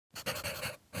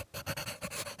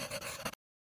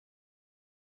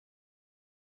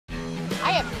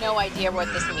have no idea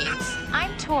what this means.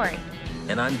 I'm Tori.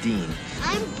 And I'm Dean.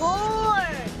 I'm bored.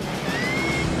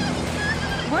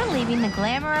 We're leaving the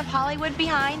glamour of Hollywood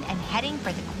behind and heading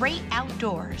for the great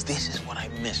outdoors. This is what I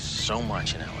miss so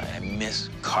much in LA. I miss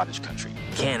cottage country.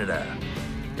 Canada.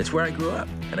 It's where I grew up,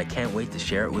 and I can't wait to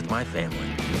share it with my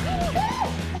family.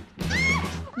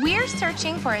 We're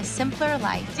searching for a simpler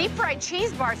life. Deep fried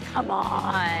cheese bars, come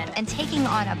on. And taking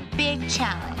on a big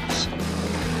challenge.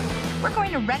 We're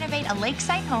going to renovate a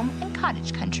lakeside home in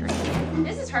Cottage Country.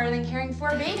 This is harder than carrying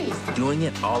 4 babies. Doing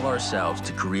it all ourselves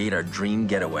to create our dream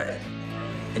getaway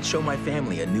and show my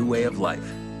family a new way of life.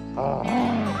 Oh my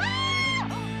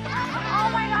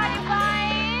God, you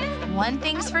guys! One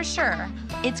thing's for sure,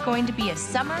 it's going to be a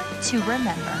summer to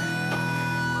remember.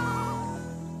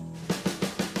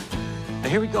 Now,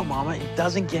 here we go, Mama. It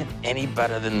doesn't get any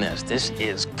better than this. This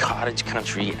is cottage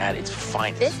country at its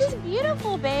finest. This is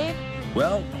beautiful, babe.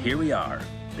 Well, here we are.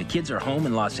 The kids are home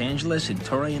in Los Angeles, and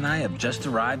Tori and I have just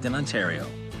arrived in Ontario,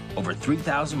 over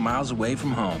 3,000 miles away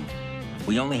from home.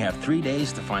 We only have 3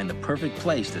 days to find the perfect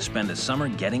place to spend a summer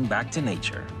getting back to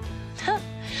nature.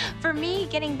 For me,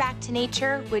 getting back to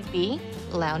nature would be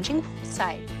lounging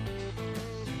poolside.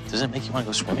 Does it make you want to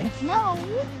go swimming? No.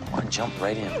 I want to jump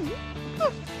right in.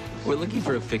 We're looking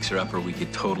for a fixer-upper we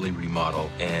could totally remodel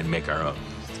and make our own.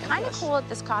 It's kind of cool that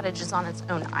this cottage is on its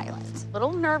own island. A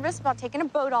little nervous about taking a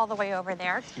boat all the way over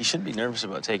there. You shouldn't be nervous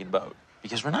about taking a boat,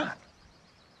 because we're not.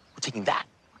 We're taking that.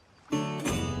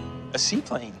 A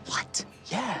seaplane. What?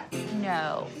 Yeah.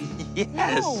 No.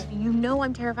 Yes. No. You know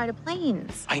I'm terrified of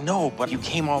planes. I know, but you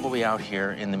came all the way out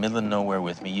here in the middle of nowhere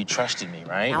with me. You trusted me,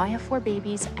 right? Now I have 4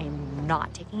 babies. I am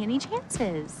not taking any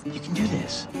chances. You can do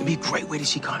this. It'd be a great way to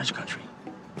see cottage country.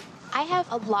 I have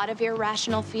a lot of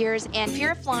irrational fears, and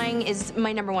fear of flying is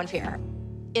my #1 fear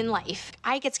in life.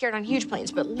 I get scared on huge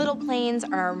planes, but little planes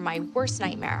are my worst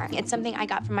nightmare. It's something I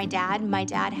got from my dad. My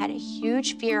dad had a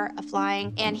huge fear of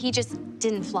flying, and he just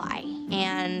didn't fly.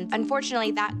 And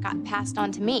unfortunately, that got passed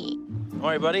on to me. All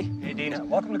right, buddy. Hey, Dean,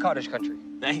 welcome to Cottage Country.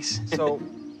 Thanks. So,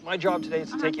 my job today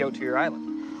is to take you out to your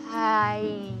island.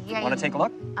 Want to take a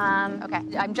look?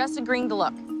 Okay. I'm just agreeing to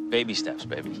look. Baby steps,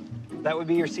 baby. That would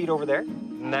be your seat over there.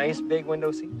 Nice big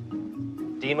window seat.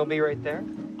 Dean will be right there.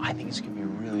 I think it's going to be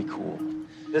really cool.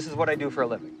 This is what I do for a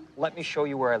living. Let me show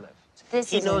you where I live.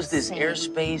 He knows this insane.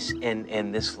 airspace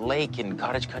and this lake in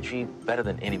cottage country better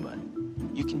than anybody.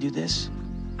 You can do this.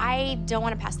 I don't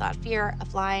want to pass that fear of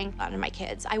flying on to my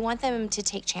kids. I want them to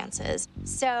take chances.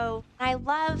 So I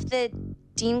love that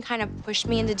Dean kind of pushed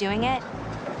me into doing it.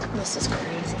 This is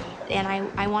crazy. And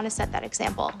I want to set that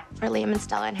example for Liam and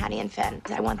Stella and Hattie and Finn.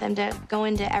 I want them to go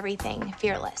into everything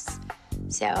fearless.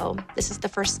 So this is the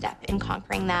first step in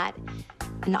conquering that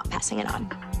and not passing it on.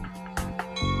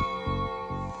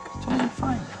 Totally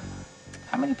fine.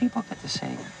 How many people get to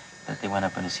say that they went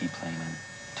up in a seaplane and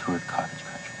toured cottage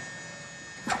country?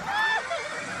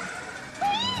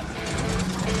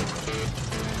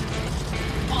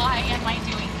 Why am I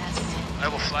doing this? I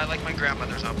will fly like my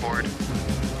grandmother's on board.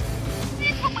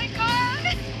 Oh my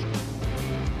God!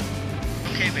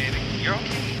 Okay, baby. You're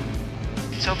okay.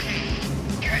 It's okay.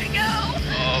 Here I go!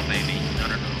 Oh, baby. No,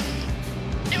 no, no.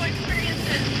 New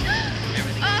experiences.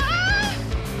 Everything. Oh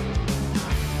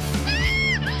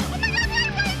my God,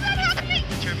 why is that happening?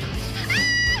 Turbulence.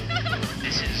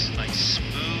 This is like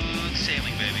smooth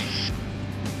sailing, baby.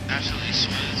 Absolutely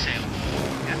smooth sailing.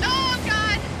 Yeah. Oh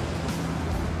God!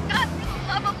 God, for the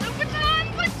love of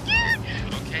Louboutins, I'm scared!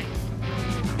 Okay.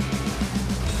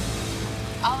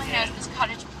 All I know is this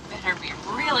cottage better be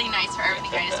really nice for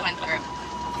everything I just went through.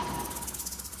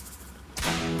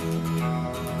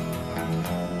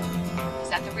 Is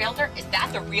that the realtor? Is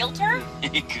that the realtor?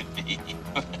 It could be.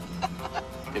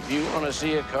 If you want to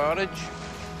see a cottage,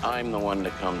 I'm the one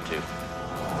to come to.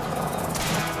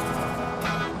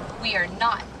 We are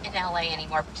not in LA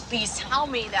anymore. Please tell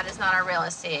me that is not our real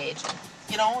estate agent.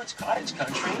 You know, it's cottage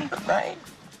country, right?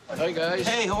 Hi, guys.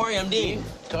 Hey, how are you? I'm Dean.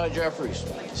 Todd Jeffries.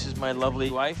 This is my lovely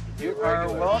wife. You are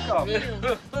welcome.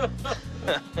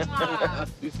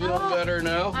 You feeling better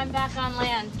now? I'm back on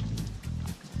land.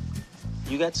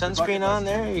 You got sunscreen on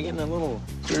there? You're getting a little...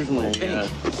 There's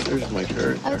my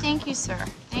card. Oh, thank you, sir.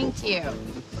 Thank you.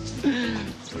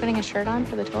 Putting a shirt on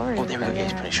for the tour? Oh, there we go.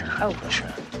 He's putting a shirt on. Oh. Put a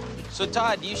shirt on. So,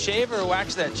 Todd, do you shave or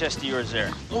wax that chest of yours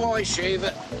there? Oh, I shave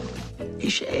it. He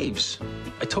shaves.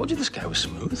 I told you this guy was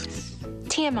smooth.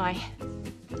 TMI.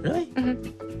 Really?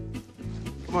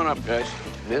 Come on up, guys.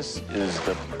 This is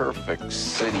the perfect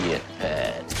city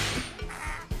pad.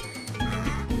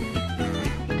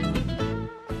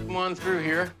 Come on through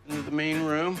here into the main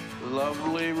room.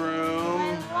 Lovely room.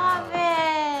 I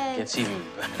love it. It's even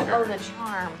better. Oh, the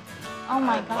charm. Oh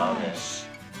my gosh.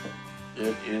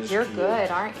 It is. You're cute.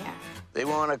 good, aren't you? They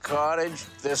want a cottage.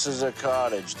 This is a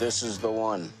cottage. This is the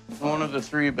one. One of the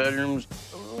 3 bedrooms.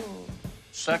 Ooh.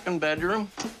 Second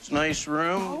bedroom. It's a nice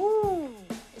room. Ooh.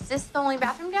 Is this the only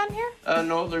bathroom down here?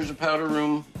 No, there's a powder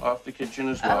room off the kitchen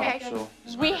as well. Okay. So.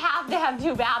 We have to have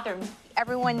 2 bathrooms.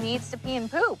 Everyone needs to pee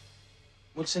and poop.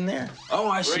 What's in there? Oh,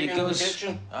 I see. Right It in the goes.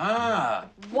 kitchen. Ah.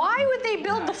 Why would they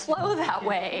build the flow that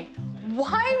way?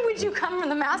 Why would you come from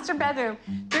the master bedroom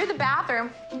through the bathroom,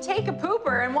 take a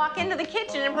pooper, and walk into the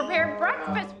kitchen and prepare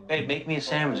breakfast? Babe, make me a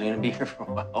sandwich. I'm gonna be here for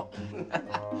a while.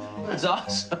 That's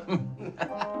awesome.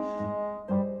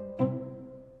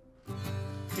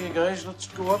 Okay, guys, let's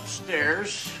go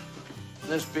upstairs.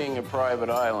 This being a private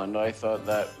island, I thought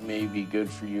that may be good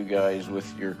for you guys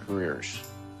with your careers.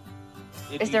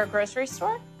 Is there a grocery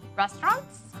store?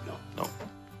 Restaurants? No.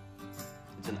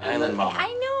 It's an island mom. I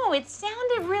know, it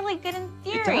sounded really good in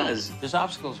theory. It does. There's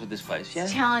obstacles with this place, yeah?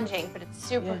 It's challenging, but it's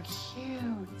super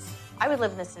cute. I would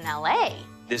live in this in LA.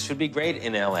 This would be great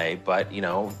in LA, but, you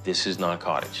know, this is not a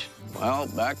cottage. Well,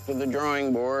 back to the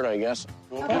drawing board, I guess.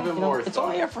 We'll give it more It's thought.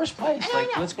 only our first place. I Like,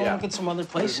 know. let's go Yeah. look at some other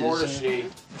places. There's more to see.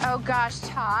 Oh gosh,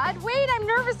 Todd. Wait, I'm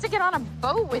nervous to get on a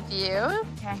boat with you.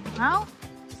 Okay, well,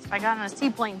 if I got on a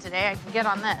seaplane today, I can get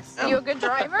on this. You a good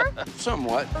driver?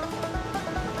 Somewhat.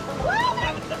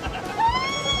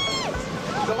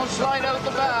 Don't slide out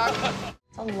the back.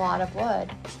 It's a lot of wood.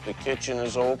 The kitchen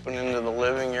is open into the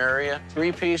living area.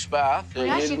 3-piece bath Oh my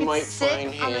that gosh, you you might could sit find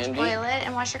on the handy. toilet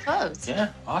and wash your clothes. Yeah,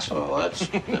 awesome. Well,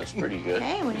 that's pretty good.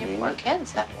 Hey, when you have 4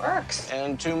 kids, that works.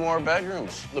 And 2 more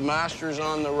bedrooms. The master's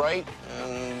on the right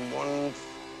and one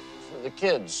for the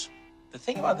kids. The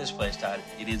thing about this place, Todd,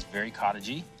 it is very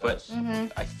cottagey, but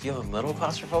I feel a little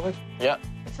claustrophobic. Yeah.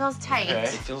 It feels tight. Okay. It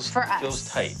feels For us. feels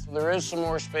tight. There is some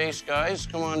more space, guys.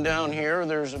 Come on down here.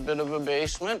 There's a bit of a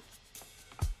basement.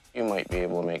 You might be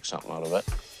able to make something out of it.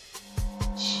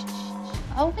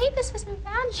 Oh, wait, this wasn't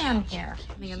bad down here.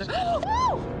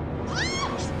 Oh!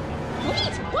 Wait,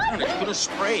 what? It's gonna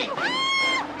spray.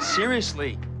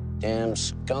 Seriously. Damn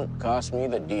skunk cost me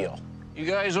the deal. You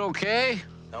guys okay?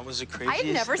 That was the craziest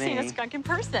I've never seen a thing. skunk in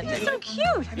person. It's so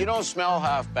cute. You don't smell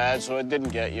half bad, so it didn't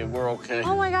get you. We're okay.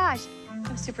 Oh my gosh,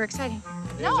 that was super exciting.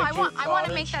 No, a I want cute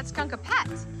to make cottage. that skunk a pet.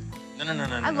 No.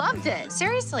 I loved it.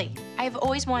 Seriously, I've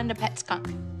always wanted a pet skunk.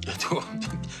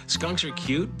 Skunks are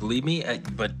cute, believe me,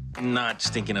 but not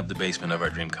stinking up the basement of our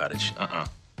dream cottage.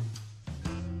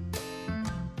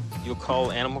 You'll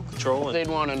call animal control and They'd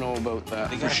want to know about that,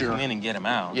 they for gotta sure. come in and get him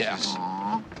out. Yeah.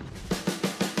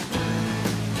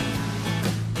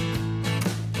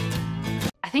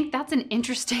 I think that's an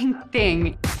interesting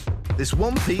thing. This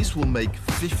one piece will make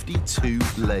 52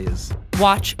 layers.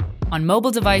 Watch on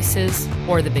mobile devices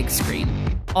or the big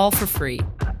screen. All for free.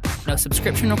 No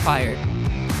subscription required.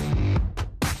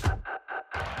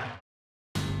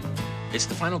 It's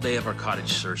the final day of our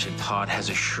cottage search, and Todd has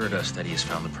assured us that he has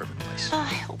found the perfect place. Oh,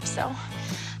 I hope so.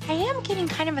 I am getting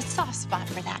kind of a soft spot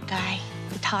for that guy,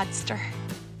 the Toddster.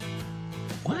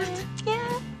 What?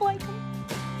 Yeah, I like him.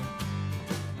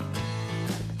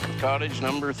 Cottage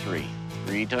number 3.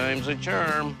 3 times a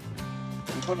charm.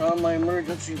 I'm putting on my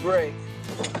emergency brake.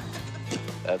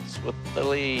 That's what the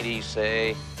ladies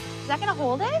say. Is that gonna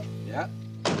hold it? Yeah.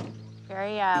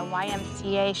 Very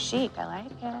YMCA chic. I like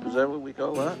it. Is that what we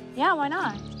call that? Yeah, why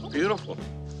not? Beautiful.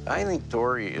 I think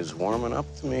Tori is warming up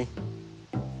to me.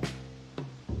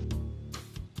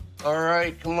 All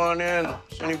right, come on in.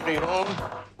 Is anybody home?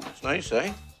 It's nice,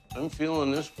 eh? I'm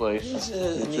feeling this place.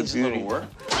 It needs a little work.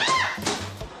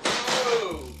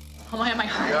 Oh my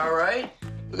You all right?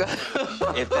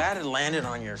 If that had landed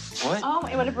on your foot, Oh,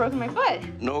 it would have broken my foot.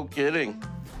 No kidding.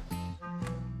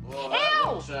 Ew!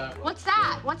 What's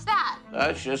that? What's that?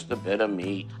 That's just a bit of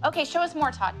meat. Okay, show us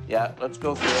more, Todd. Yeah, let's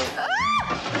go through it.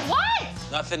 What?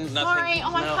 nothing. Sorry,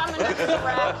 oh, I'm coming up to the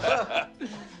rack.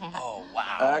 Oh,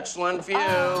 wow. Excellent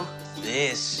view.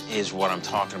 This is what I'm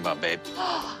talking about, babe.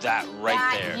 That right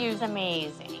That there. view's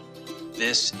amazing.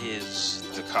 This is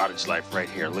the cottage life right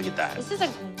here. Look at that. This is a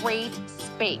great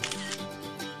space.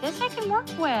 This I can work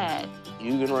with.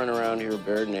 You can run around here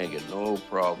bare naked, no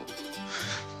problem.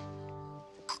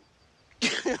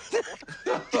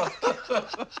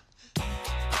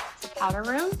 Powder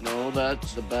room? No,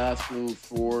 that's the bathroom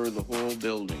for the whole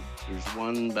building. There's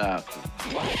one bathroom.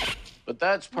 But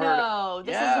that's part No,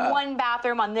 this is one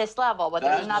bathroom on this level, but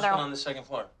there's That's another. on the second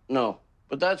floor. No,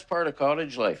 but that's part of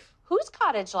cottage life. Whose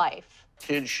cottage life?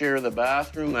 Kids share the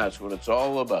bathroom, that's what it's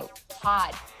all about.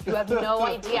 Todd, you have no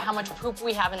idea how much poop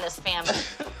we have in this family.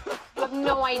 You have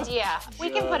no idea. We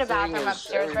can put a thing bathroom is,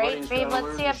 upstairs, right? everybody's Babe, gotta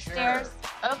let's learn see to share. upstairs.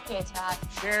 Okay, Todd.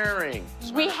 Sharing.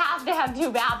 We have to have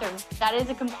 2 bathrooms. That is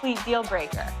a complete deal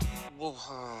breaker.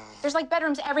 There's like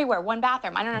bedrooms everywhere, 1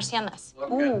 bathroom. I don't understand this.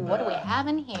 Ooh, what do we have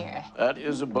in here? That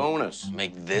is a bonus.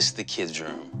 Make this the kids'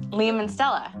 room. Liam and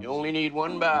Stella. You only need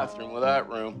 1 bathroom with that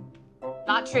room.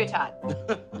 Not true, Todd.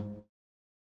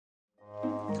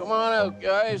 Come on out,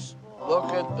 guys.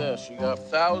 Look at this. You got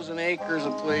 1,000 acres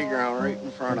of playground right in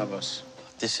front of us.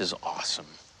 This is awesome.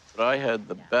 But I had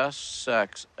the best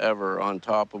sex ever on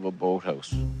top of a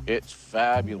boathouse. It's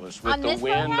fabulous. With the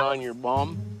wind on your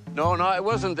bum. No, it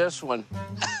wasn't this one.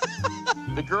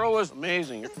 The girl was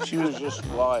amazing. She was just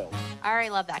wild. I already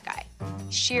love that guy.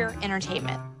 Sheer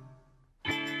entertainment.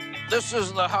 This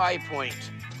is the high point.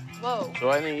 Whoa. So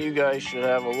I think you guys should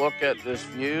have a look at this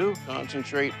view,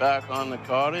 concentrate back on the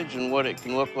cottage and what it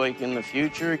can look like in the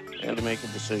future, and to make a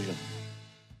decision.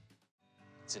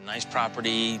 It's a nice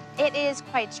property. It is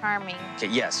quite charming. Okay,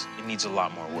 yes, it needs a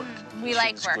lot more work. We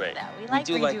like It's work, great. though. We like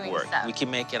do like redoing work. stuff. We can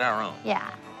make it our own. Yeah.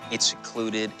 It's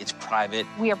secluded, it's private.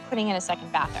 We are putting in a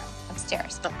 2nd bathroom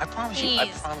upstairs. No, I promise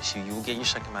you, you will get your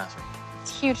 2nd bathroom.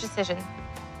 It's a huge decision.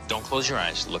 Don't close your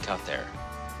eyes, look out there.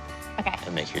 Okay.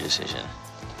 And make your decision.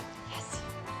 Yes.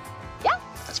 Yeah.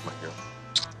 That's my girl.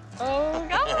 Oh,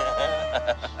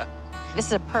 God. This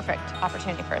is a perfect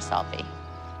opportunity for a selfie.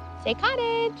 Say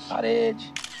cottage.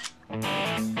 Cottage.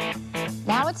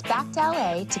 Now it's back to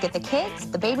LA to get the kids,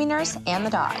 the baby nurse, and the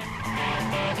dog.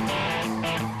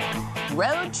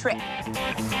 Road trip.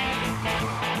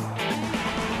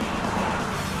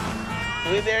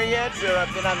 We there yet, sir?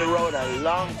 I've been on the road a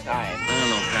long time. I don't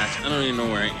know, Pat. I don't even know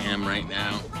where I am right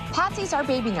now. Patsy's our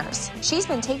baby nurse. She's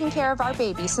been taking care of our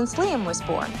baby since Liam was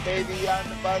born. Baby on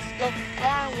the bus, go,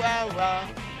 wah, wah, wah.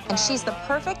 And she's the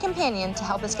perfect companion to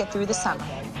help us get through the summer.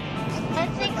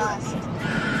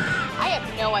 I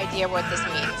have no idea what this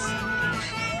means.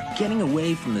 Getting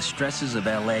away from the stresses of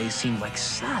LA seemed like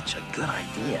such a good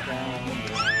idea.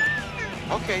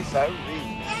 Okay, sorry.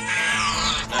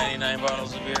 99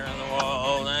 bottles of beer on the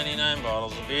wall, 99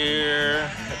 bottles of beer.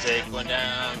 Take one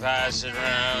down, pass it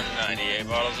around. 98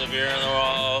 bottles of beer on the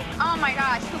wall. Oh my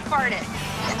gosh, who farted?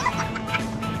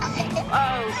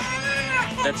 Oh.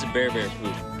 That's a bear poop.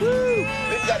 Woo!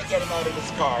 We've got to get him out of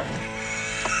this car.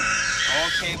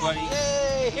 Okay, buddy.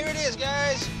 Yay, here it is,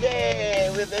 guys. Yay,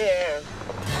 we're there.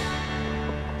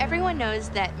 Everyone knows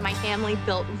that my family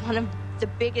built one of the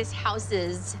biggest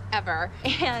houses ever,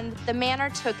 and the manor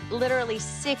took literally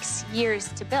 6 years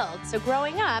to build. So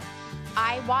growing up,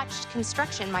 I watched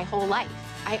construction my whole life.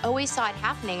 I always saw it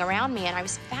happening around me, and I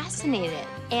was fascinated.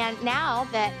 And now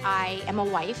that I am a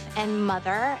wife and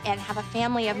mother and have a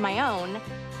family of my own,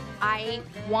 I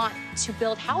want to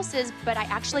build houses, but I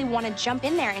actually want to jump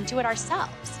in there and do it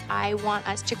ourselves. I want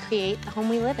us to create the home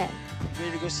we live in.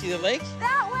 Ready to go see the lake?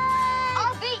 That way!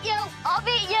 I'll beat you! I'll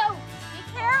beat you! Be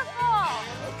careful!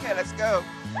 Okay, let's go.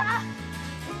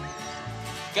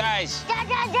 Guys,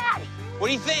 Dad! what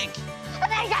do you think?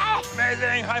 Amazing!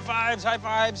 Amazing! High fives, high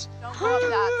fives. Don't go up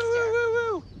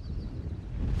that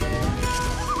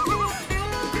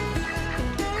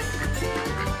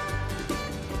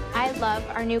I love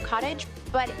our new cottage,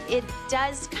 but it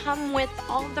does come with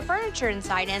all of the furniture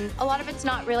inside, and a lot of it's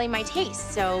not really my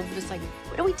taste. So it was like,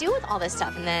 what do we do with all this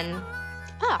stuff? And then,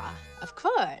 of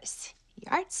course,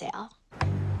 yard sale.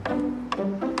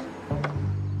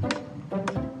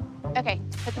 Okay,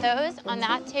 put those on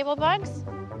that table, Bugs.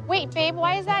 Wait, babe,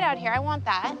 why is that out here? I want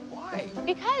that. Why?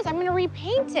 Because I'm gonna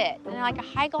repaint it in like a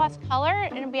high gloss color,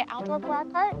 and it'll be an outdoor bar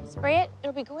cart. Spray it,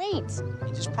 it'll be great.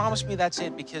 You just promise me that's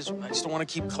it, because I just don't want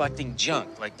to keep collecting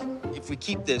junk. Like, if we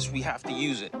keep this, we have to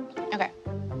use it. Okay,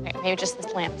 maybe just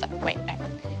this lamp though. Wait.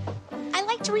 I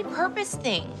like to repurpose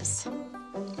things.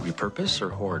 Repurpose or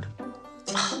hoard?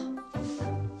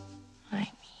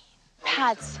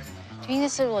 Pats, do you think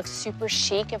this would look super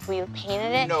chic if we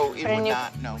painted it? No, it would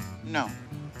not. No.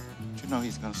 You know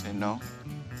he's gonna say no.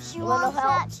 She wants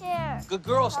that chair. Good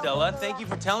girl, Stella. Thank you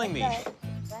for telling me. Are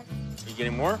you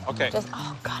getting more? Okay.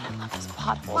 Oh, God, I love this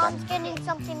pot holder. Mom's getting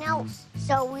something else.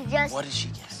 So we just... What did she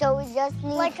get? So we just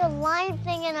need... Like a line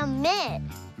thing and a mitt.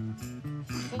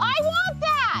 I want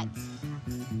that!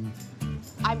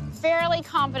 I'm fairly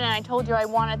confident I told you I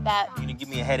wanted that. You're gonna give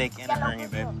me a headache and a hernia,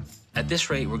 babe. At this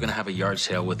rate, we're gonna have a yard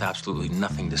sale with absolutely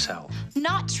nothing to sell.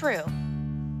 Not true.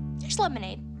 There's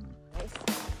lemonade.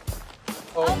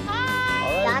 Oh,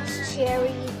 hi! That's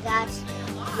cherry, that's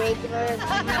regular. You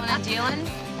want a dealing?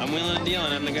 I'm willing and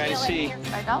dealing. I'm the guy to see.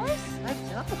 $5?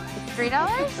 $3?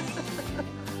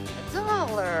 $1.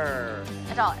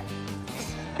 Well,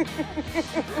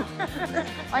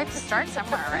 I have to start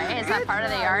somewhere, right? Is that part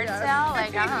of the yard sale?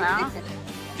 Like, I don't know.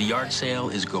 The yard sale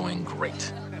is going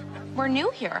great. We're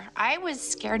new here. I was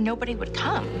scared nobody would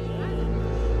come.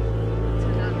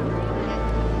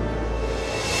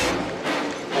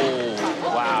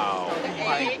 Oh, wow.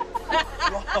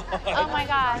 Oh my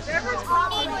gosh. There was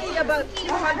probably about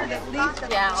 200 at least.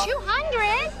 Yeah.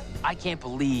 200? I can't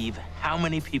believe how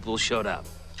many people showed up.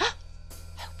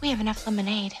 We have enough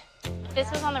lemonade. This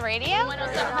was on the radio?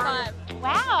 107.5.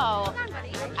 Wow.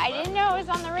 I didn't know it was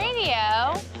on the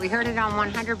radio. We heard it on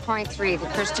 100.3, the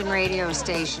Christian radio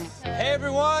station. Hey,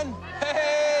 everyone.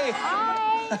 Hey.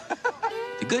 Hi.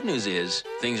 The good news is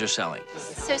things are selling.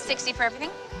 So 60 for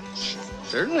everything?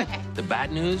 Certainly. Okay. The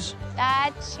bad news?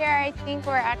 That chair I think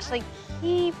we're actually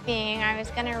keeping. I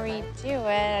was gonna redo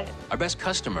it. Our best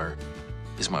customer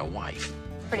is my wife.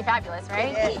 Pretty fabulous,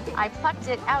 right? I plucked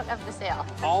it out of the sale.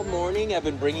 All morning I've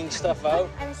been bringing stuff out,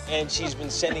 and she's been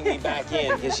sending me back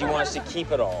in because she wants to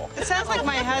keep it all. It sounds like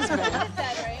my husband.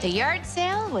 The yard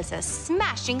sale was a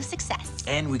smashing success.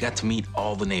 And we got to meet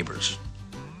all the neighbors.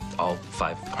 All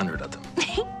 500 of them.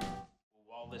 We'll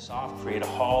wall this off, create a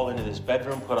hall into this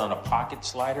bedroom, put on a pocket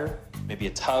slider, maybe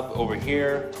a tub over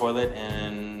here, toilet,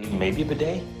 and maybe a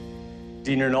bidet.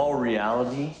 Dean, in all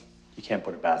reality, you can't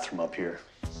put a bathroom up here.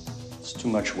 It's too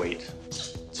much weight.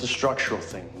 It's a structural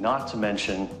thing, not to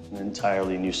mention an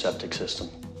entirely new septic system.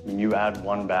 When you add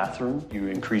one bathroom, you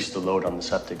increase the load on the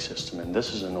septic system, and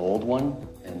this is an old one,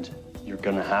 and you're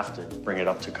gonna have to bring it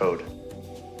up to code.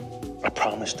 I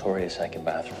promised Tori a second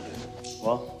bathroom.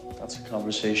 Well, that's a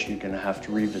conversation you're gonna have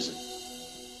to revisit.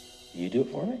 You do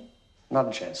it for me? Not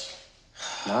a chance.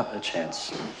 Not a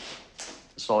chance.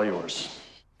 It's all yours.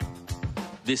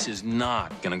 This is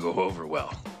not gonna go over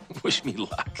well. Wish me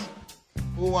luck.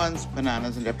 Who wants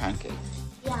bananas in their pancakes?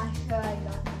 Yeah, sure, I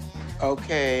got that.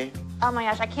 Okay. Oh my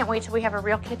gosh, I can't wait till we have a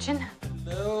real kitchen.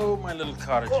 Hello, my little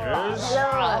cottagers.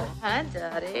 Hello. Hi,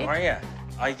 Daddy. How are ya?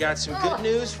 I got some good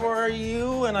news for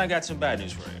you, and I got some bad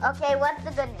news for you. Okay, what's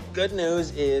the good news? Good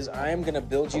news is I am gonna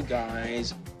build you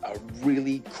guys a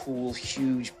really cool,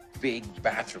 huge, big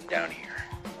bathroom down here.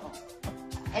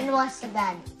 And what's the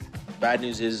bad news? Bad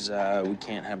news is we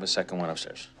can't have a second one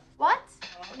upstairs. What?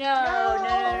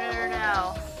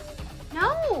 No.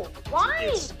 No,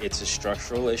 why? It's a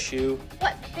structural issue.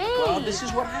 What, babe? Well, this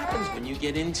is what happens when you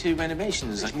get into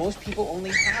renovations. Like, most people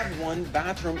only have one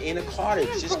bathroom in a cottage.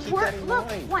 Just keep that in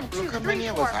mind. 1, 2, Look how 3, many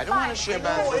of 4, us. I don't want to 5. share a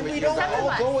bathroom And with we you don't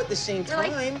guys. all go at the same You're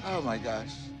like- time. Oh my gosh.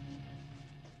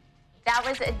 That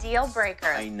was a deal breaker.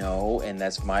 I know, and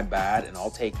that's my bad, and I'll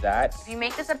take that. If you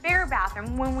make this a bigger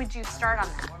bathroom, when would you start on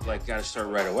that? Like, gotta start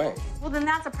right away. Well, then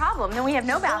that's a problem. Then we have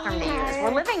no bathroom to use.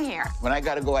 We're living here. When I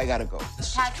gotta go, I gotta go.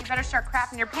 Pat, you better start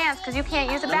crapping your pants because you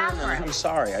can't use a No, bathroom. I'm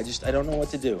sorry. I don't know what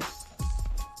to do.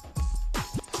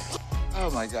 Oh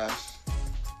my gosh.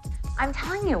 I'm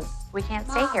telling you, we can't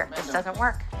stay here. This doesn't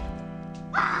work.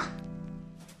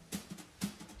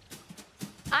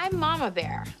 I'm Mama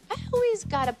Bear. I always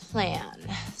got a plan.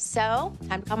 So,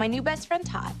 time to call my new best friend,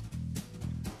 Todd.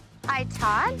 Hi,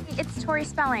 Todd. It's Tori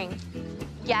Spelling.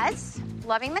 Yes,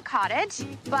 loving the cottage,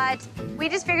 but we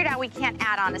just figured out we can't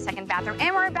add on a second bathroom,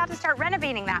 and we're about to start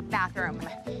renovating that bathroom.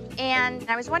 And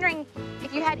I was wondering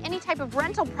if you had any type of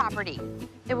rental property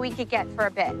that we could get for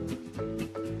a bit.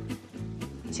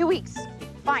 2 weeks.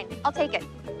 Fine, I'll take it.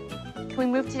 Can we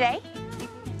move today?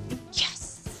 Yes.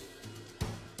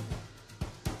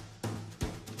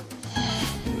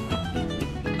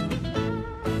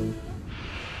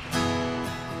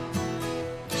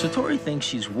 So Tori thinks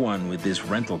she's won with this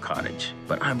rental cottage,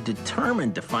 but I'm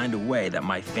determined to find a way that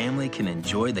my family can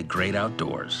enjoy the great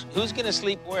outdoors. Who's gonna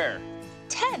sleep where?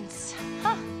 Tents.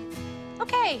 Huh.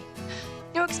 Okay.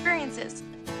 New experiences.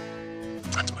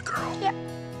 That's my girl. Yeah.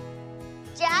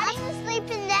 Daddy will sleep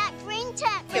in that green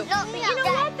tent. But you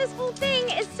know what? This whole thing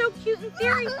is so cute in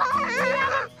theory. We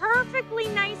have a perfectly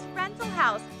nice rental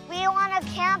house. We want to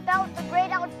camp out the great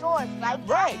outdoors, right?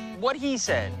 Right. What he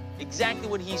said. Exactly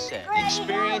what he said. Great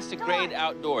Experience the great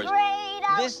outdoors. Great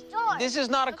This outdoors. is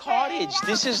not a cottage.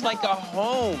 This is like a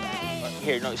home.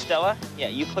 Here, no, Stella. Yeah,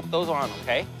 you clip those on,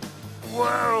 okay?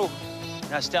 Whoa.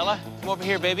 Now, Stella, come over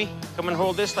here, baby. Come and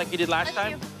hold this like you did last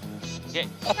time. Okay.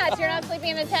 Pat, you're not sleeping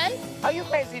in a tent? Are you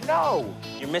crazy? No.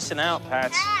 You're missing out,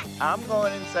 Pats. I'm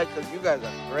going inside because you guys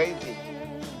are crazy.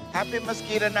 Happy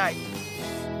mosquito night.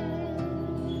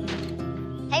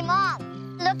 Hey,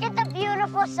 Mom, look at the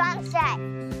beautiful sunset.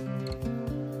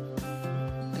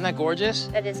 Isn't that gorgeous?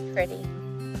 That is pretty.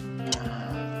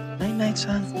 Night-night,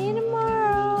 son. See you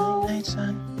tomorrow. Night-night,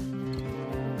 son.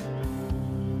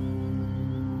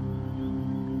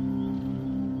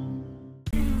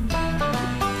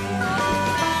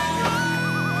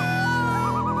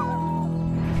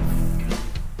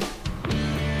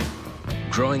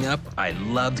 Growing up, I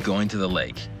loved going to the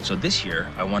lake. So this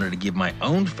year, I wanted to give my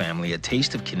own family a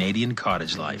taste of Canadian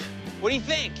cottage life. What do you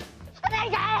think?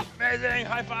 Amazing!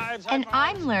 High fives! And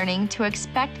I'm learning to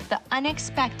expect the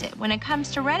unexpected when it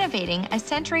comes to renovating a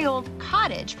century-old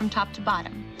cottage from top to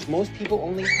bottom. Most people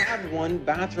only have one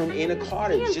bathroom in a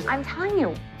cottage. I'm telling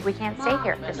you, we can't stay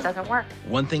here. This doesn't work.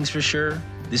 One thing's for sure,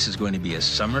 this is going to be a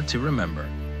summer to remember.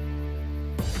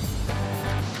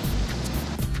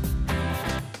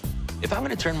 If I'm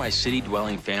going to turn my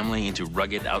city-dwelling family into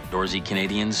rugged, outdoorsy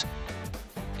Canadians,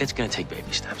 it's going to take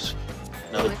baby steps.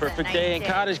 Another perfect day in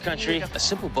Cottage Country. A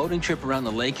simple boating trip around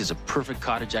the lake is a perfect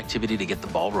cottage activity to get the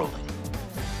ball rolling.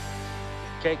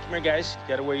 Okay, come here, guys. You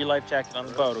gotta wear your life jacket on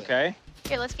the boat, okay?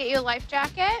 Here, let's get you a life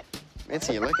jacket.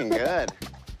 Mitzi, you're looking good.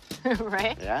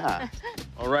 Right? Yeah.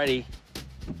 Alrighty.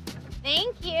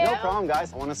 Thank you. No problem,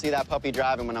 guys. I want to see that puppy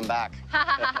driving when I'm back.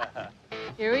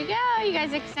 Here we go. You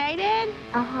guys excited?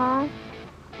 Uh-huh.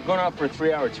 We're going out for a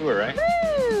 3-hour tour, right?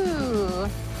 Woo!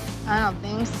 I don't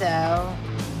think so.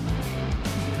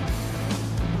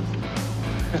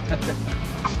 Oh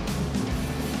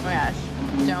my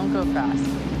gosh, don't go fast.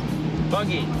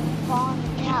 Buggy,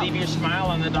 did you leave your smile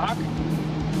on the dock?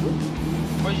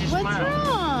 Where's your smile? What's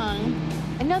wrong?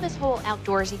 I know this whole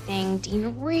outdoorsy thing,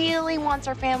 Dean really wants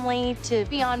our family to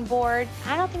be on board.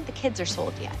 I don't think the kids are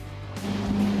sold yet.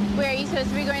 Wait, are you supposed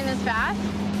to be going this fast?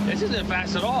 This isn't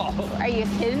fast at all. Are you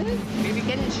kidding? Maybe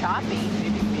getting choppy.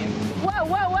 Whoa,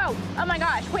 whoa, whoa. Oh my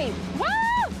gosh, wait.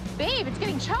 Whoa! Babe, it's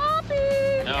getting choppy.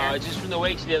 No, it's just from the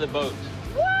wakes of the other boats.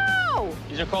 Whoa!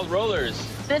 These are called rollers.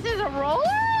 This is a roller?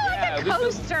 Yeah, like a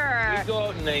coaster. We go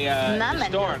out in the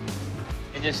storm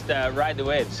and just ride the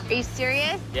waves. Are you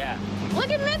serious? Yeah. Look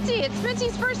at Mitzi. It's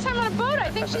Mitzi's first time on a boat. I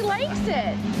think she likes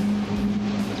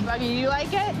it. Buggy, you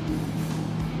like it?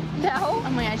 No? Oh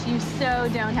my gosh, you so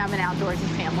don't have an outdoorsy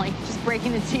family. Just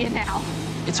breaking it to you now.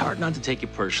 It's hard not to take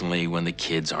it personally when the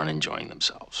kids aren't enjoying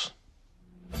themselves.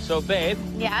 So, babe,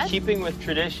 yes? Keeping with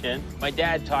tradition, my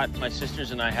dad taught my sisters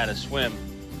and I how to swim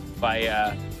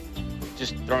by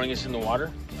just throwing us in the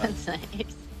water. That's nice.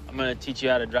 I'm gonna teach you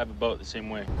how to drive a boat the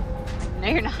same way. No,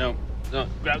 you're not. No,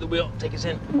 grab the wheel, take us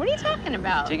in. What are you talking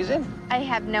about? Take us in. I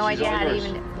have no idea how to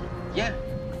even... Yeah.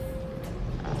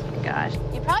 Oh my gosh.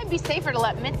 You'd probably be safer to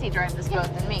let Mitzi drive this boat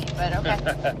than me, but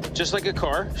okay. Just like a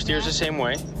car, steers the same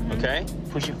way, okay?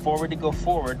 Push it forward to go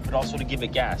forward, but also to give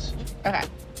it gas. Okay.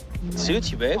 Suits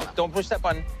you, babe. Don't push that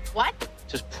button. What?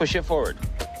 Just push it forward.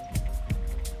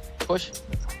 Push.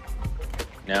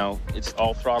 Now, it's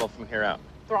all throttle from here out.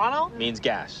 Throttle? Means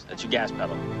gas. That's your gas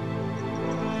pedal.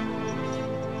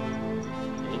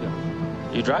 There you go.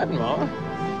 You driving, Mama?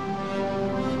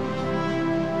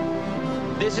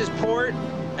 This is port,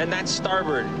 and that's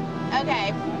starboard.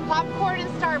 Okay. Popcorn and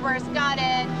starburst. Got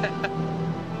it.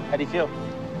 How do you feel?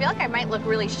 I feel like I might look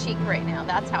really chic right now.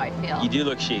 That's how I feel. You do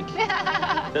look chic.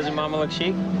 Doesn't Mama look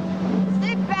chic?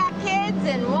 Sit back, kids,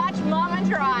 and watch Mama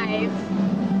drive.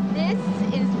 This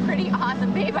is pretty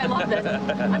awesome. Babe, I love this.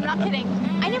 I'm not kidding.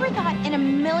 I never thought in a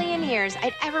million years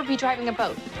I'd ever be driving a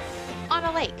boat on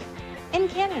a lake in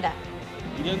Canada.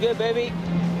 You doing good, baby?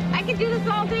 I could do this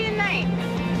all day and night.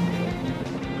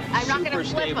 I'm not going to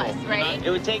flip us, right?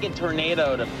 It would take a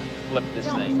tornado to flip this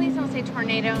thing. Please don't say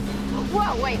tornado.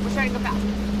 Whoa, wait, we're starting to go fast.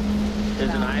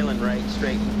 There's an island right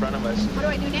straight in front of us. What do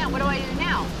I do now? What do I do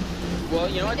now? Well,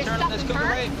 you know what? Turn it. Let's go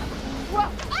right. Whoa.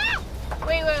 Ah!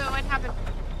 Wait, what happened?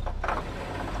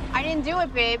 I didn't do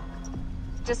it, babe.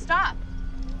 Just stop.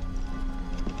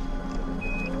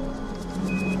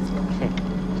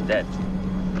 It's dead.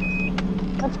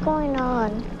 What's going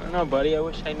on? I don't know, buddy. I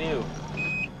wish I knew.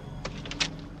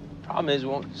 Problem is, it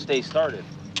won't stay started.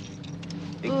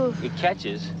 It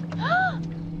catches.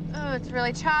 Oh, it's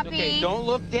really choppy. Okay, don't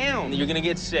look down. You're gonna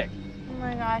get sick. Oh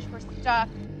my gosh, we're stuck.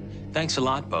 Thanks a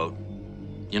lot, boat.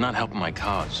 You're not helping my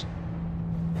cause.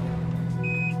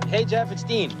 Hey, Jeff, it's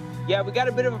Dean. Yeah, we got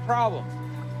a bit of a problem.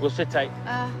 We'll sit tight.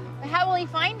 How will he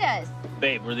find us?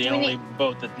 Babe, we're the only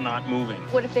boat that's not moving.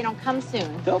 What if they don't come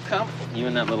soon? They'll come. You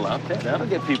and that little outfit, that'll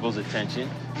get people's attention.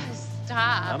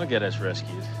 Stop. That'll get us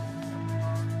rescued.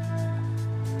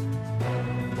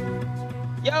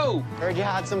 Yo! Heard you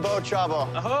had some boat trouble.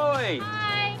 Ahoy!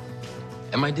 Hi.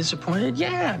 Am I disappointed?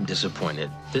 Yeah, I'm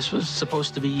disappointed. This was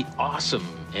supposed to be awesome,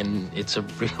 and it's a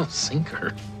real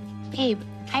sinker. Babe,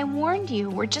 I warned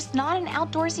you, we're just not an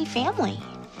outdoorsy family.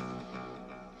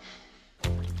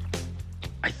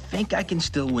 I think I can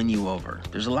still win you over.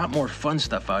 There's a lot more fun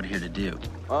stuff out here to do.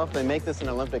 Well, if they make this an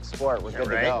Olympic sport, we're good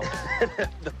to go.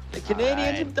 The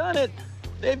Canadians have done it.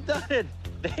 They've done it.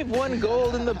 They've won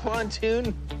gold in the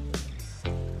pontoon.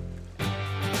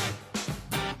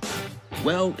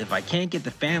 Well, if I can't get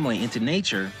the family into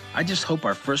nature, I just hope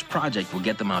our first project will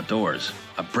get them outdoors.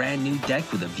 A brand new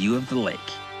deck with a view of the lake.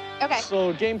 Okay.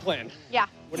 So, game plan. Yeah.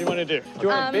 What do you want to do? Do you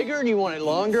want it bigger or do you want it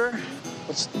longer?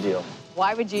 What's the deal?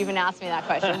 Why would you even ask me that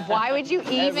question? Why would you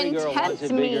even Every girl tempt wants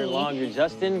it me? bigger and longer.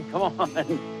 Justin, come on.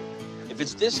 If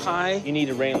it's this high, you need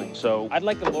a railing. So I'd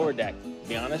like a lower deck, to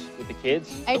be honest, with the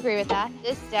kids. I agree with that.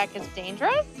 This deck is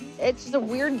dangerous. It's just a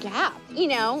weird gap. You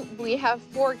know, we have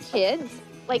 4 kids.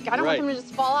 Like, I don't want them to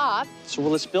just fall off. So,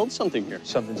 well, let's build something here.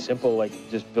 Something simple, like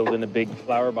just building a big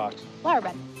flower box. Flower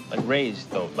bed. Like raised,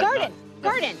 though. Like Garden.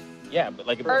 Garden. Yeah, but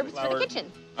like a Herbs flower. for the kitchen.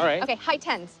 All right. Okay, high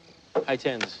 10s. High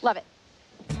 10s. Love it.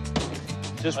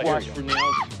 Just watch for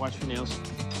nails. Watch for nails.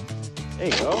 There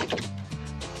you go.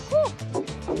 Whew.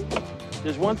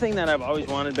 There's one thing that I've always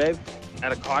wanted, babe,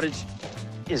 at a cottage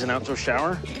is an outdoor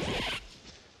shower.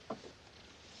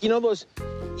 You know those,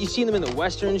 you see them in the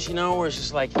Westerns, you know, where it's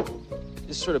just like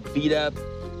this sort of beat up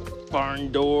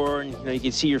barn door, and you know, you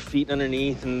can see your feet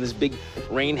underneath and this big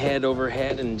rain head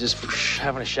overhead and just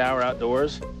having a shower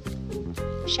outdoors.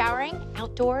 Showering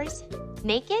outdoors,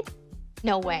 naked?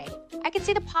 No way. I can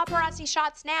see the paparazzi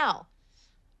shots now.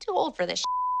 Too old for this shit.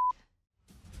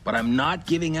 But I'm not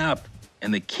giving up,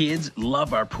 and the kids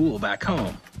love our pool back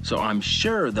home, so I'm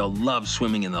sure they'll love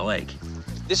swimming in the lake.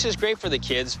 This is great for the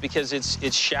kids because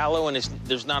it's shallow and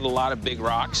there's not a lot of big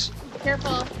rocks.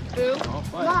 Careful, Boo. Oh,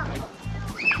 fine.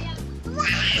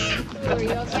 Are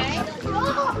you okay?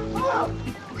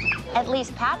 At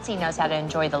least Patsy knows how to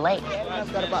enjoy the lake.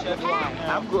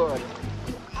 I'm good.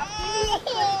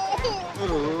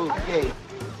 Okay.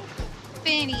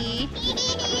 Finny.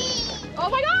 Oh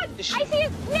my God! I see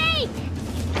a snake!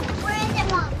 Where is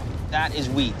it, Mom? That is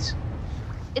weeds.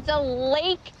 It's a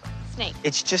lake snake.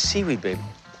 It's just seaweed, baby.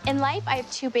 In life, I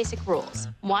have 2 basic rules.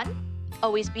 1,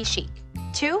 always be chic.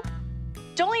 2,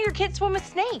 don't let your kids swim with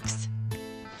snakes.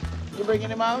 You bringing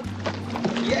him out?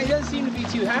 Yeah, he doesn't seem to be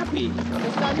too happy.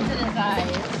 The sun's in his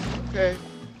eyes. Okay.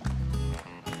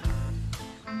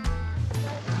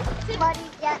 Buddy,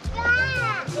 get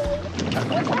back.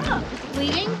 What's up?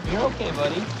 Bleeding? You're okay,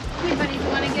 buddy. Hey, buddy, you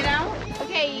want to get out?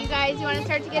 Okay, you guys, you want to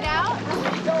start to get out?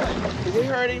 Is he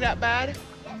hurting that bad?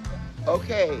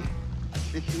 Okay.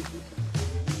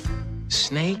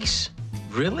 Snakes?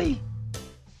 Really?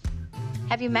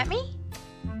 Have you met me?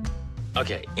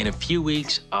 Okay, in a few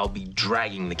weeks, I'll be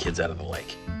dragging the kids out of the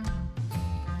lake.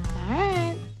 All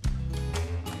right.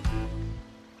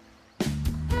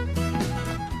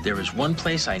 There is one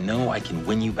place I know I can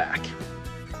win you back.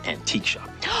 Antique shop.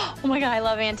 Oh my God, I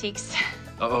love antiques.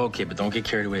 Oh, okay, but don't get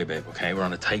carried away, babe, okay? We're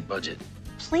on a tight budget.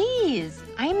 Please,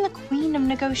 I am the queen of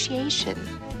negotiation.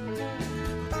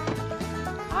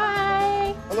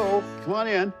 Hi. Hello, come on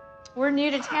in. We're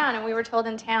new to town, and we were told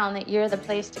in town that you're the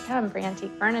place to come for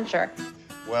antique furniture.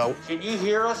 Well, Can you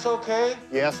hear us okay?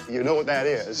 yes, you know what that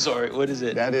is. Sorry, what is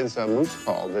it? That is a moose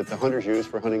call that the hunters use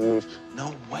for hunting moose.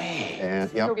 No way.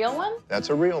 And, A yep, real one? that's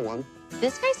a real one.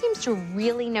 This guy seems to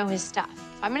really know his stuff.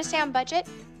 If I'm gonna stay on budget,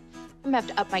 I'm gonna have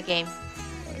to up my game.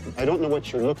 I don't know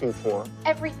what you're looking for.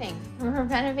 Everything. We're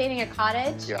renovating a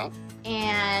cottage, Yeah.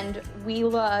 and we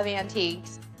love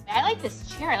antiques. I like this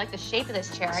chair. I like the shape of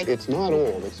this chair. It's not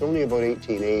old. It's only about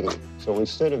 1880. So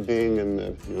instead of being in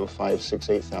the, $5,000,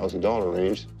 $6,000, $8,000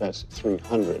 range, that's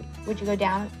 $300. Would you go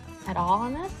down at all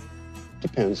on this?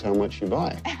 Depends how much you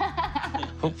buy.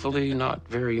 Hopefully not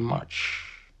very much.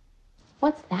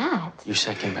 What's that? Your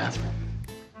second bathroom.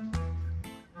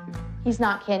 He's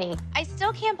not kidding. I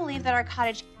still can't believe that our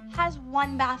cottage has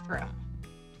 1 bathroom.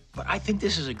 But I think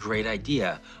this is a great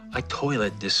idea. A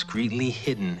toilet discreetly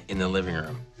hidden in the living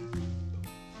room.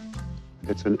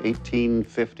 It's an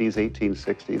 1850s,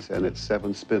 1860s, and it's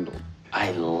 7 spindle.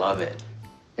 I love it.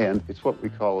 And it's what we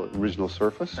call original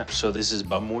surface. So this is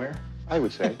bumware? I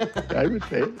would say. I would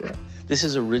say, yeah. This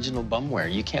is original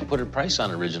bumware. You can't put a price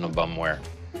on original bumware.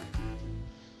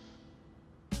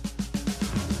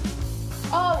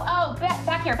 Oh,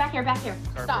 back here.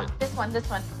 Carpet. Stop. This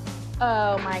one.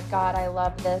 Oh my God, I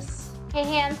love this. Hey,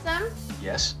 handsome.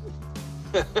 Yes.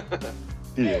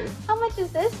 Yeah. How much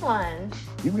is this one?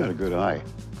 You've got a good eye.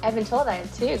 I've been told I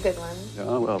have 2 good ones.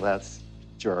 Oh, well, that's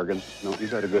jargon. No,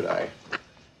 you've got a good eye.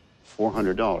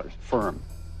 $400, firm.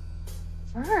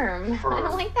 Firm? I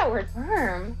don't like that word,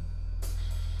 firm.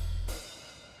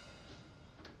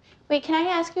 Wait, can I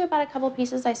ask you about a couple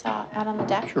pieces I saw out on the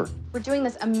deck? Sure. We're doing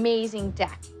this amazing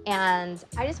deck, and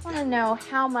I just want to know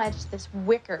how much this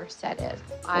wicker set is.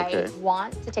 Okay. I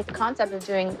want to take the concept of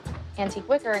doing antique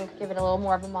wicker and give it a little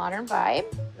more of a modern vibe,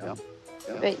 Yeah.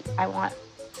 but I want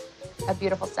a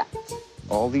beautiful set.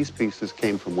 All these pieces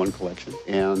came from one collection,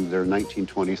 and they're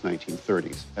 1920s,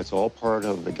 1930s. That's all part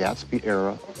of the Gatsby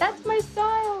era. That's my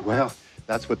style. Well,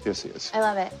 that's what this is. I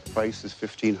love it. Price is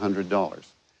 $1,500.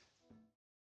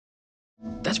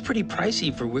 That's pretty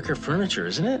pricey for wicker furniture,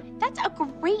 isn't it? That's a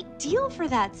great deal for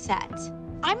that set.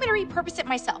 I'm gonna repurpose it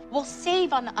myself. We'll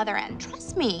save on the other end,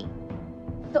 trust me.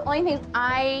 The only thing is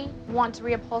I want to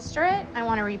reupholster it. I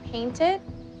want to repaint it.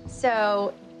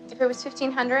 So if it was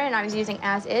 $1,500 and I was using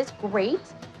as is, great.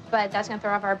 But that's gonna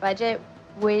throw off our budget.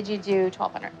 Would you do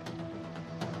 $1,200?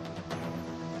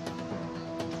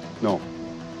 No.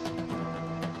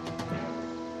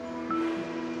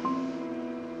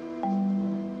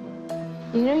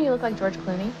 You know you look like George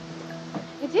Clooney?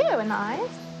 You do, in the eyes.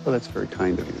 Well, that's very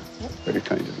kind of you. Yep. Very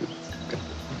kind of you. Okay.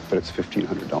 But it's $1,500.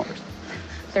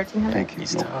 $1,300? Thank you.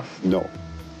 No.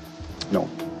 No.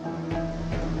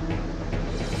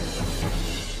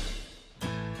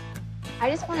 I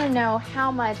just want to know how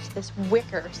much this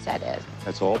wicker set is.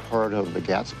 That's all part of the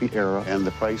Gatsby era, and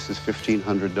the price is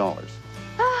 $1,500.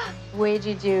 Would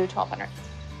you do $1,200?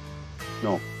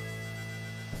 No.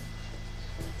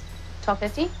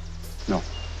 $1,250? No.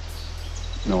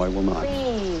 No, I will not.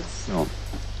 Please. No.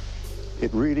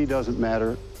 It really doesn't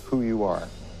matter who you are.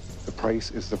 The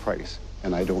price is the price,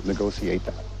 and I don't negotiate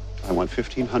that. I want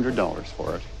 $1,500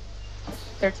 for it.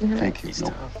 $1,300? Thank you.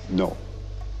 No. No.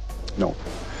 No.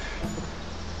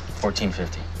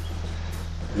 $1,450.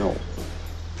 No.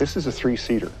 This is a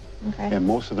 3-seater. Okay. And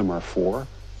most of them are 4.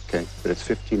 Okay, but it's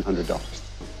 $1,500.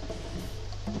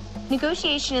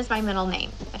 Negotiation is my middle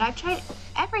name, but I've tried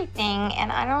everything, and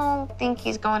I don't think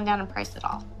he's going down in price at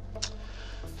all.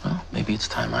 Well, maybe it's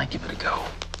time I give it a go.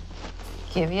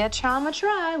 Give your charm a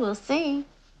try. We'll see.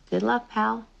 Good luck,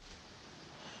 pal.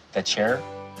 That chair?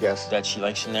 Yes. That she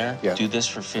likes in there? Yeah. Do this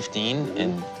for 15,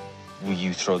 and will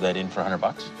you throw that in for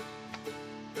 $100?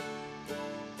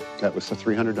 That was the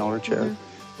 $300 chair? Mm-hmm.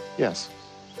 Yes.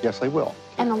 Yes, I will.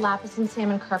 And the lapis and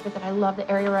salmon carpet that I love, the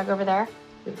area rug over there.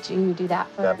 Would you do that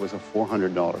for? That was a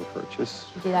 $400 purchase.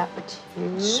 You do that for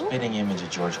 $200? Spitting image of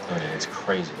George Clooney. It's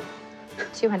crazy.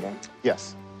 $200.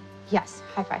 Yes. Yes.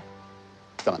 High five.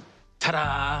 Done.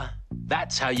 Ta-da!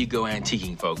 That's how you go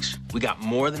antiquing, folks. We got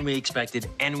more than we expected,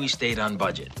 and we stayed on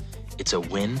budget. It's a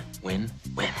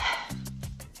win-win-win.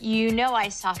 You know I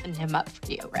softened him up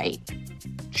for you, right?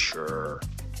 Sure.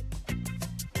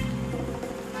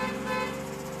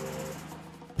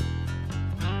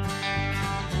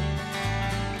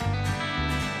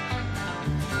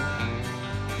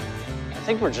 I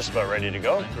think we're just about ready to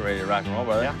go. We're ready to rock and roll,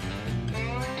 brother. Yeah.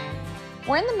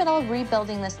 We're in the middle of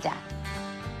rebuilding this deck.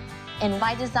 And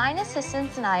my design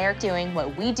assistants and I are doing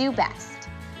what we do best,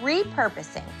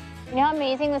 repurposing. You know how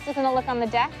amazing this is gonna look on the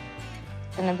deck?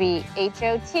 It's gonna be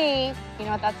H-O-T. You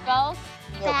know what that spells?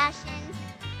 Fashion.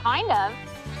 Kind of,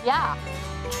 yeah.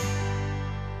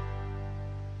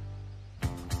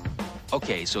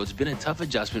 Okay, so it's been a tough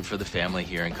adjustment for the family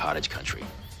here in Cottage Country.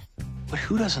 But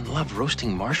who doesn't love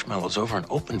roasting marshmallows over an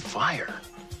open fire?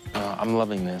 I'm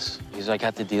loving this because I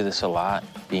got to do this a lot,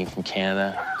 being from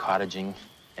Canada, cottaging.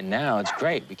 And now it's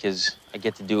great because I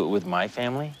get to do it with my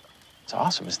family. It's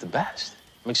awesome. It's the best.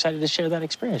 I'm excited to share that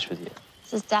experience with you.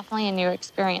 This is definitely a new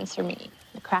experience for me.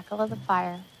 The crackle of the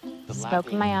fire, the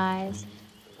smoke in my eyes,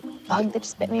 the bug that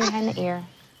just bit me behind the ear.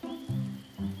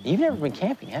 You've never been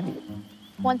camping, have you?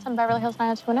 Once on Beverly Hills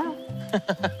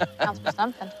 90210. Counts for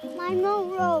something. Mine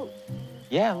won't roast.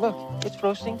 Yeah, look, it's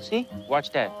roasting. See?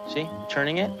 Watch that. See?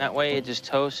 Turning it. That way it just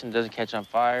toasts and doesn't catch on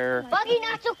fire. Buggy,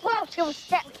 not so close. It will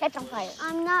catch on fire.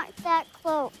 I'm not that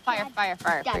close. Fire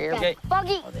for you. Okay.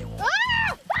 Buggy.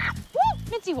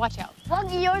 Mitzi, watch out.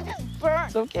 Buggy, yours is burnt.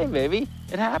 It's okay, baby.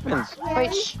 It happens.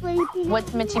 Wait, shh.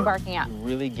 What's Mitzi barking at?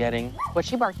 Really getting What's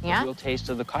she barking a at? real taste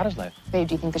of the cottage life. Babe,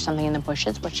 do you think there's something in the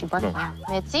bushes? What's she barking at?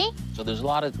 Mitzi? So there's a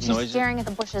lot of She's noises. staring at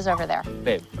the bushes over there.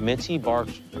 Babe, Mitzi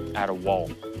barks at a wall.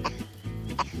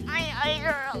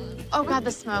 Oh, God,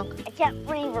 the smoke. I can't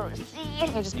breathe or see.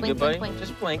 Okay, just You blink, good, buddy? blink, blink.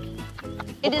 Just blink.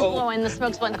 It is Oh. blowing. The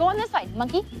smoke's blowing. Go on this side,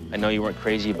 monkey. I know you weren't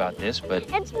crazy about this, but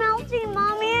It's melting,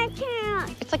 Mommy. I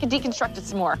can't. It's like a deconstructed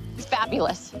s'more. It's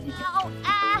fabulous. His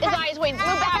eyes went blue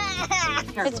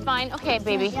back. It's fine. Okay,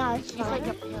 baby. Yeah, it's fine.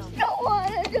 I don't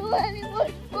want to do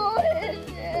anyone for it.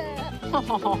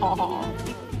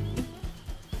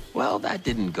 well, that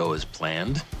didn't go as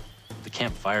planned. The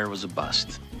campfire was a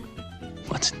bust.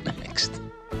 What's next?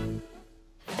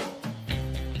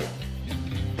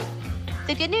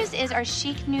 The good news is our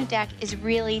chic new deck is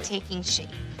really taking shape.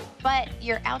 But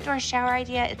your outdoor shower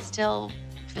idea, it's still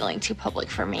feeling too public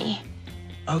for me.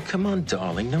 Oh, come on,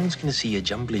 darling. No one's gonna see your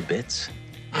jumbly bits.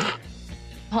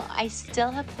 Well, I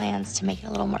still have plans to make it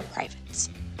a little more private.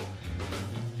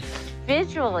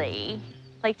 visually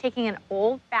like taking an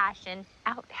old-fashioned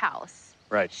outhouse,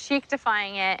 right,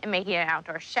 chic-defying it and making it an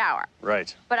outdoor shower.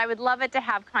 Right. But I would love it to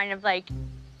have kind of like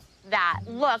that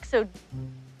look. So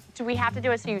do we have to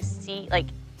do it so you see, like,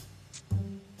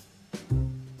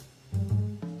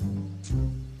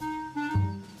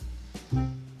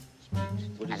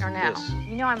 I don't know.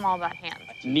 You know I'm all about hands.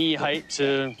 Knee height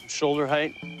to shoulder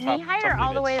height? Knee height or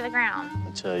all the way to the ground?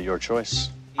 It's your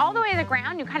choice. All the way to the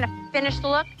ground, you kind of finish the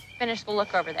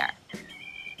look over there.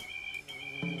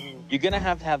 You're gonna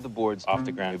have to have the boards off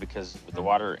the ground because with the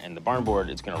water and the barn board,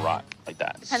 it's gonna rot like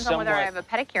that. Depends on whether I have a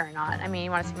pedicure or not. I mean,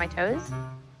 you want to see my toes?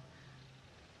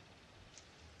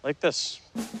 Like this.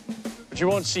 But you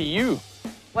won't see you.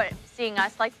 What, seeing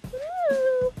us like,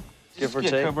 woo? Give or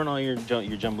Just take. covering all your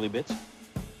jumbly bits.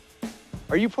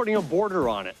 Are you putting a border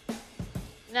on it?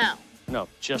 No. No,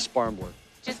 just barn board.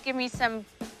 Just give me some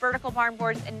vertical barn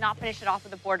boards and not finish it off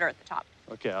with a border at the top.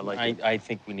 Okay, I like it. I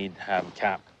think we need to have a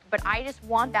cap. But I just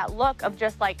want that look of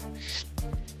just like,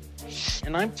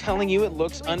 and I'm telling you, it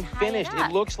looks unfinished.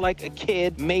 It looks like a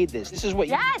kid made this. This is what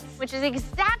you... Yes, which is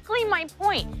exactly my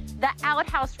point. The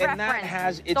outhouse and reference. that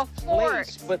has its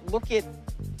place, but look at...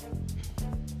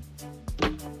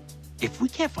 If we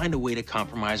can't find a way to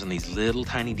compromise on these little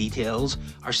tiny details,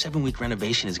 our 7-week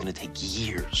renovation is gonna take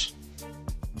years.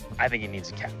 I think it needs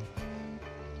a cap.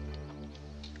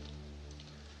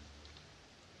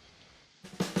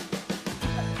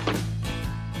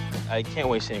 I can't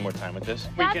waste any more time with this.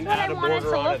 That's what I want it to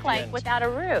look like without a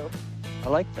roof. I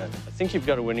like that. I think you've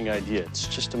got a winning idea. It's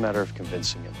just a matter of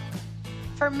convincing him.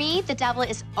 For me, the devil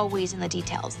is always in the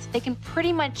details. They can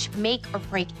pretty much make or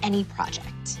break any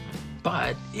project.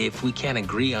 But if we can't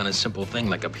agree on a simple thing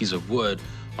like a piece of wood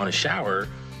on a shower,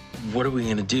 what are we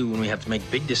gonna do when we have to make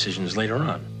big decisions later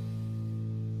on?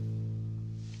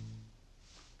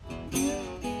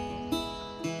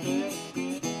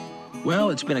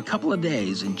 Well, it's been a couple of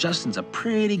days, and Justin's a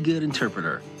pretty good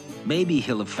interpreter. Maybe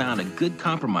he'll have found a good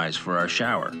compromise for our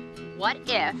shower. What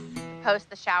if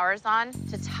post the showers on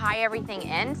to tie everything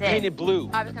in? Paint it blue.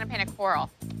 I was gonna paint a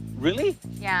coral. Really?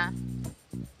 Yeah.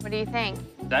 What do you think?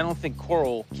 I don't think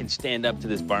coral can stand up to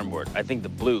this barn board. I think the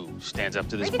blue stands up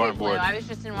to this We could barn do blue. board. I was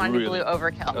just didn't want to do blue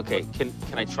overkill. Okay, can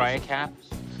I try a cap?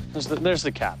 There's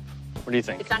the cap. What do you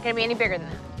think? It's not gonna be any bigger than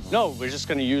that. No, we're just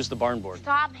gonna use the barn board.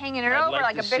 Stop hanging it over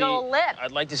like a big old lip.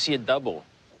 I'd like to see a double.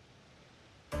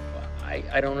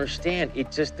 I don't understand.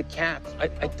 It's just the cap. I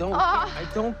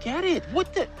don't get it.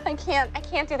 What the? I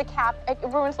can't do the cap. It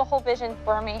ruins the whole vision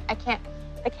for me. I can't.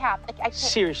 The cap. I can't.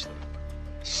 Seriously.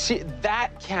 That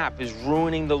cap is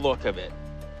ruining the look of it.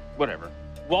 Whatever.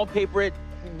 Wallpaper it.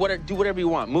 Do whatever you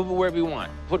want. Move it wherever you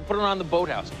want. Put it on the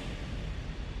boathouse.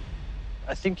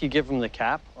 I think you give him the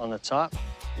cap on the top.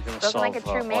 You're gonna Doesn't solve like a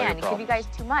true man. You give you guys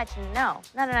too much. No.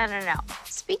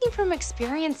 Speaking from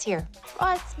experience here,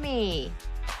 trust me.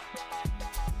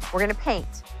 We're gonna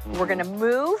paint. We're gonna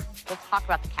move. We'll talk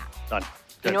about the cap. Done.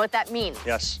 Good. You know what that means?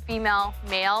 Yes. Female,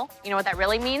 male. You know what that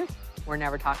really means? We're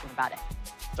never talking about it.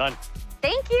 Done.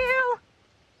 Thank you.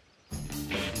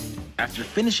 After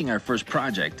finishing our first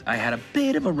project, I had a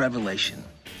bit of a revelation.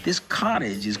 This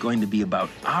cottage is going to be about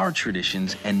our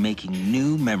traditions and making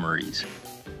new memories.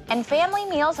 And family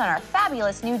meals on our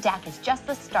fabulous new deck is just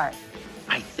the start.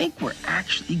 I think we're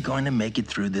actually going to make it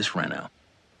through this reno.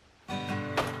 You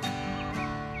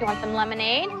want some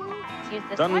lemonade? Let's use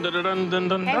this Dun, one. dun, dun, dun,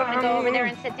 dun, Okay, want to go dun. over there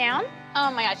and sit down?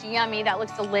 Oh my gosh, yummy. That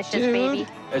looks delicious, baby.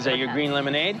 Is that your green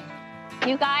lemonade?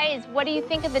 You guys, what do you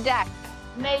think of the deck?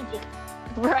 Amazing.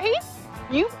 Right?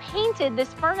 You painted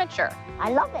this furniture. I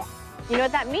love it. You know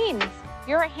what that means?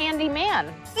 You're a handy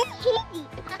man.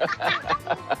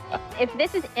 If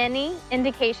this is any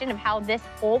indication of how this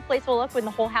whole place will look when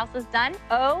the whole house is done,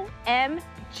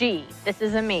 OMG, this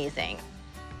is amazing.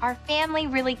 Our family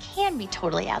really can be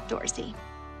totally outdoorsy.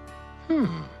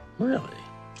 Really?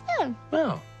 Yeah.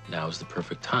 Well, now's the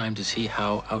perfect time to see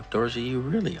how outdoorsy you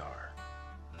really are.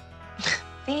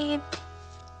 Babe.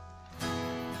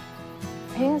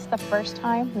 I think it's the first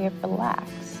time we have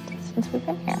relaxed since we've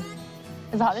been here.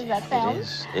 As odd as that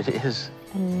sounds. It is.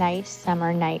 A nice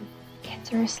summer night.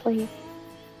 Kids are asleep.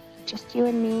 Just you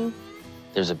and me.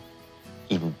 There's an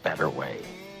even better way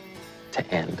to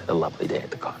end a lovely day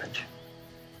at the cottage.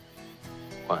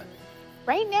 What?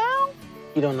 Right now,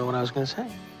 You don't know what I was going to say.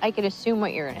 I could assume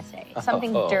what you're going to say.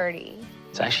 Something dirty.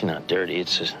 It's actually not dirty.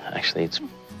 It's just, actually, it's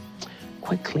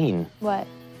quite clean. What?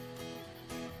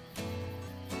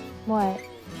 What?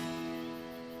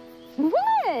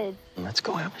 What? Let's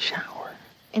go have a shower.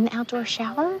 An outdoor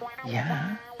shower?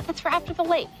 Yeah. That's for after the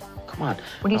lake. Come on.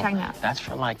 What are you talking about? That's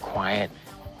for, like, quiet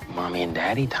mommy and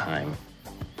daddy time.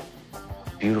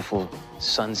 beautiful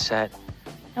sunset.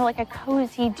 No, like a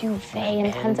cozy duvet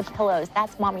and tons of pillows.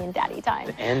 That's mommy and daddy time.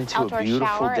 The end to Outdoor a beautiful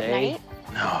shower day. At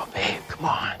night. No, babe, come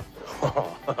on.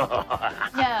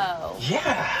 No.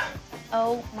 Yeah.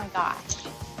 Oh my gosh.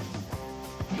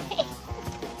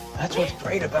 That's what's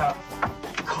great about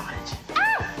the cottage.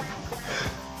 Ah!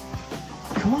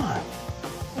 Come on.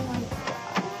 Oh my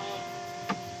gosh.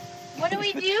 What do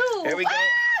we do? There we go.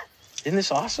 Isn't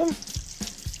this awesome?